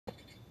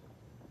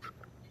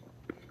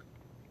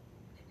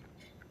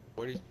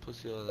Where these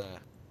pussy all that?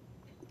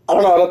 I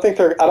don't know. I don't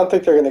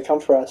think they're gonna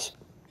come for us.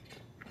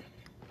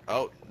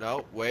 Oh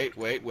no! Wait!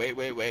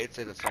 It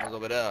says that someone's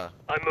over there.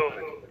 I'm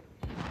moving.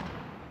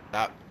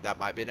 That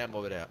might be them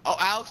over there. Oh,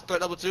 Alex, threat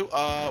level 2.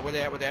 We're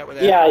there.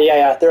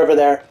 Yeah. They're over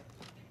there.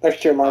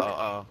 Next to your mark.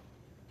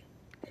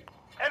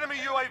 Enemy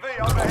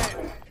UAV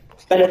overhead.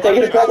 And if they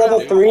get threat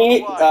level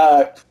 3,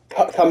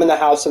 come in the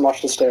house and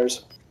watch the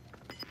stairs.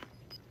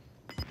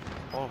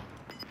 Oh.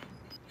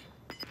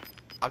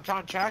 I'm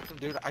trying to track them,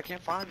 dude. I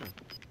can't find them.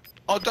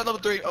 Oh, threat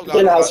level 3. Oh god. Get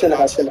in the house. Get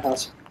in the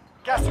house.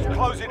 Gas is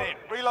closing in.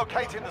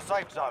 Relocating the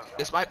safe zone.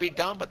 This might be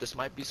dumb, but this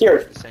might be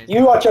Here, the same.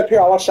 you watch up here.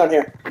 I'll watch down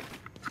here.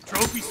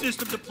 Trophy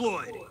system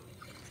deployed.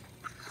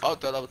 Oh,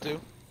 threat level 2.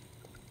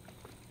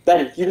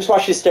 Ben, you just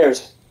watch these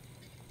stairs.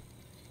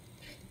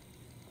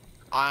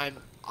 I'm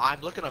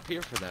looking up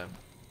here for them.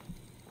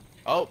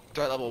 Oh,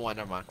 threat level 1.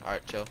 Never mind. All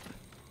right, chill.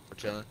 We're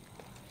chilling.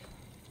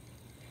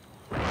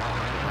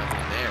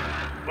 There.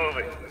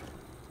 Moving.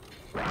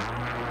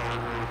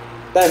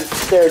 Ben,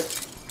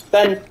 stairs.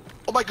 Ben.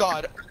 Oh my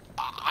god.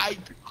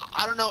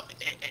 I don't know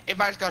if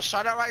I just got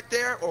shot at right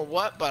there or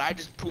what, but I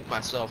just pooped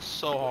myself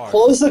so hard.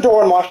 Close the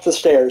door and watch the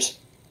stairs.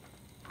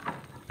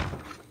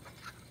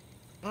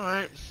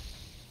 Alright.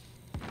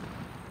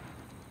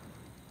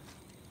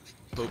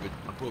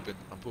 I'm pooping.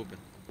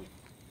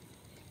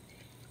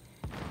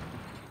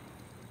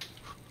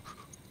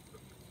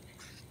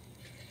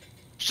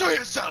 Show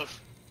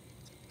yourself!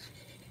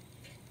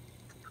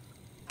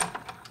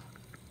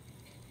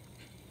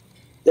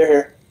 They're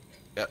here.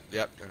 Yep,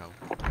 they're home.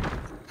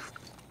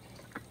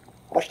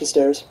 Watch the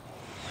stairs.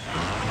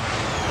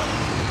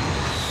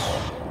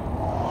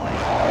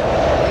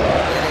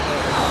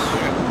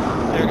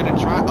 They're gonna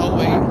try. Oh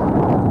wait.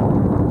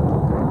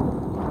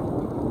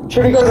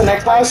 Should we go to the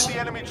next house? The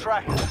enemy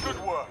track. Good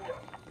work.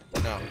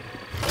 No.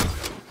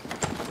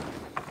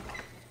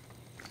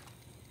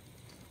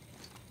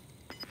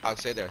 I'll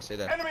stay there.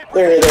 Enemy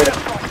There.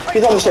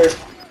 He's on the stairs.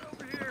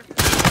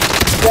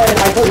 Ben,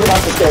 I told you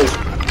about the stairs.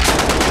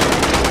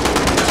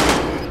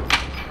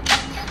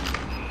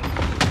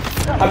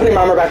 I'm putting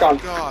my armor back on.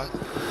 God,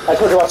 I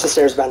told you to watch the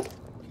stairs, Ben.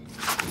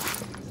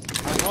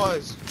 I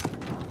was.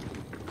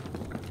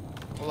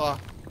 Hold on.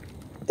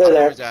 They're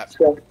there. Where's that?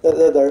 Still.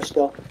 They're there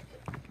still.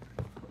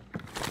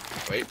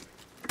 Wait.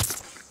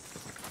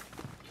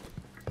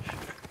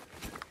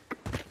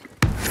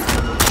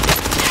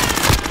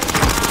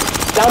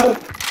 Down them.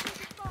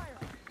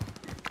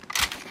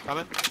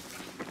 Coming.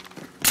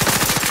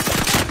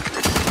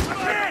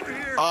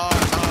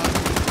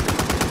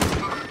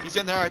 He's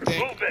in there, I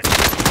think. Move it.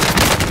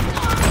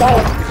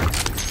 Down.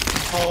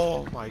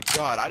 Oh my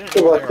god, I didn't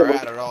Good know work, where they were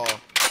good at all.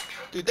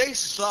 Dude, they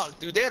suck.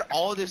 Dude, they had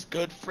all this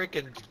good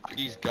freaking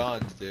these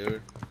guns,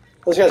 dude.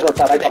 Those guys were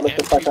bad. I got lit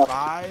the fuck up.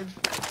 MP5.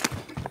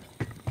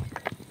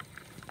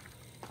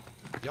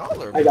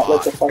 Y'all are I got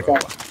lit the fuck bro.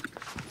 up.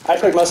 I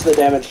took most of the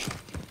damage.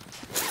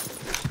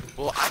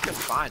 Well, I can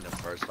find them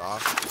first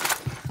off.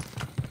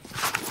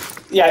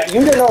 Yeah,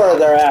 you didn't know where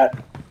they're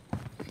at.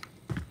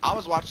 I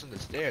was watching the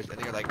stairs, and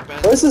you're like,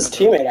 Ben, Where's his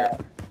teammate at?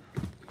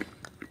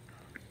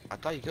 I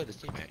thought you killed his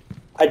teammate.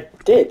 I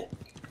did.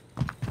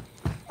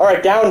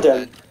 Alright, downed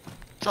him.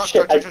 Truck.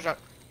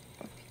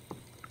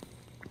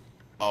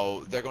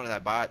 Oh, they're going to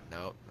that bot?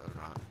 No, they're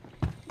not.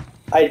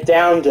 I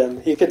downed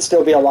him. He could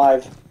still be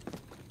alive.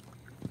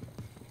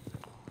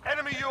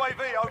 Enemy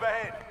UAV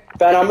overhead.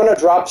 Ben, I'm gonna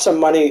drop some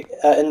money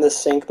in the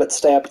sink, but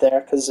stay up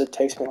there, because it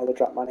takes me a while to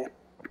drop money.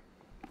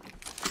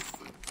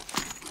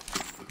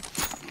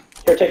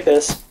 Here, take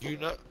this. You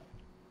know?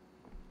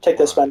 Take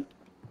this, Ben.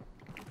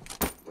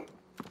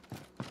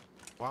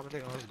 Why am I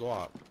taking all this go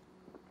up?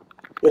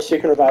 Just so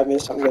you can revive me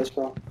if something goes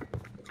wrong.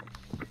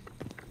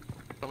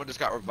 Someone just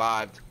got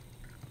revived.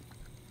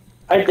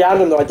 I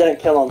downed him, though. I didn't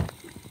kill him.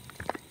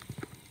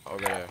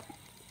 Over there.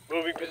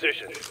 Moving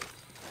position.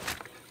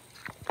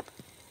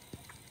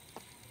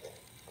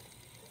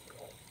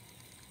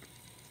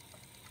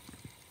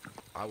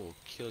 I will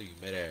kill you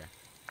midair.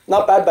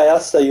 Not bad by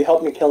us, though. You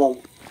helped me kill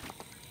him.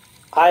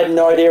 I had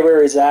no idea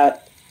where he's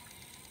at.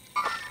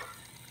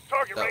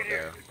 Target Up right there.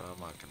 here. I'm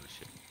not gonna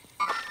shit.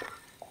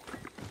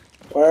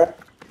 Where?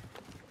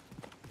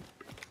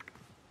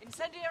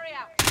 Incendiary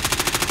out.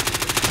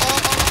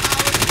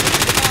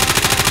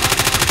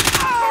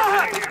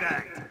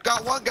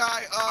 Got one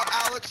guy,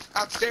 Alex,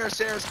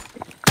 stairs.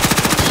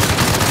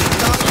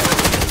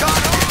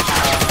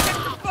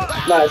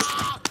 Nice.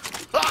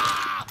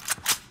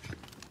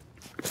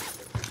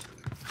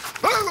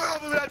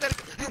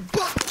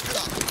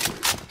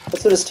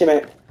 Let's hit his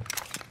teammate.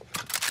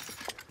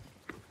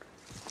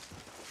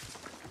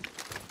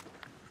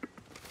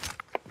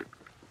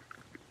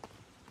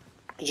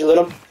 Did you loot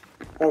him?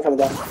 I'm coming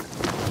down.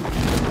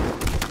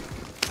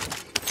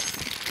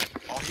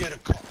 Oh, he had a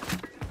car.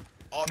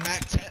 Oh,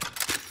 Mac 10.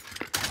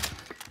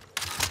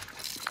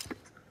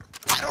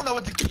 I don't know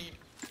what to keep.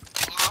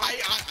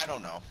 I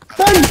don't know.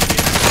 Ben!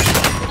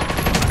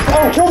 Oh,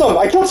 I killed him!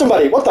 I killed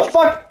somebody! What the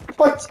fuck?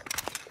 What?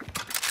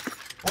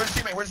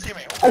 Where's the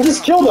teammate? I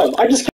just killed him! I just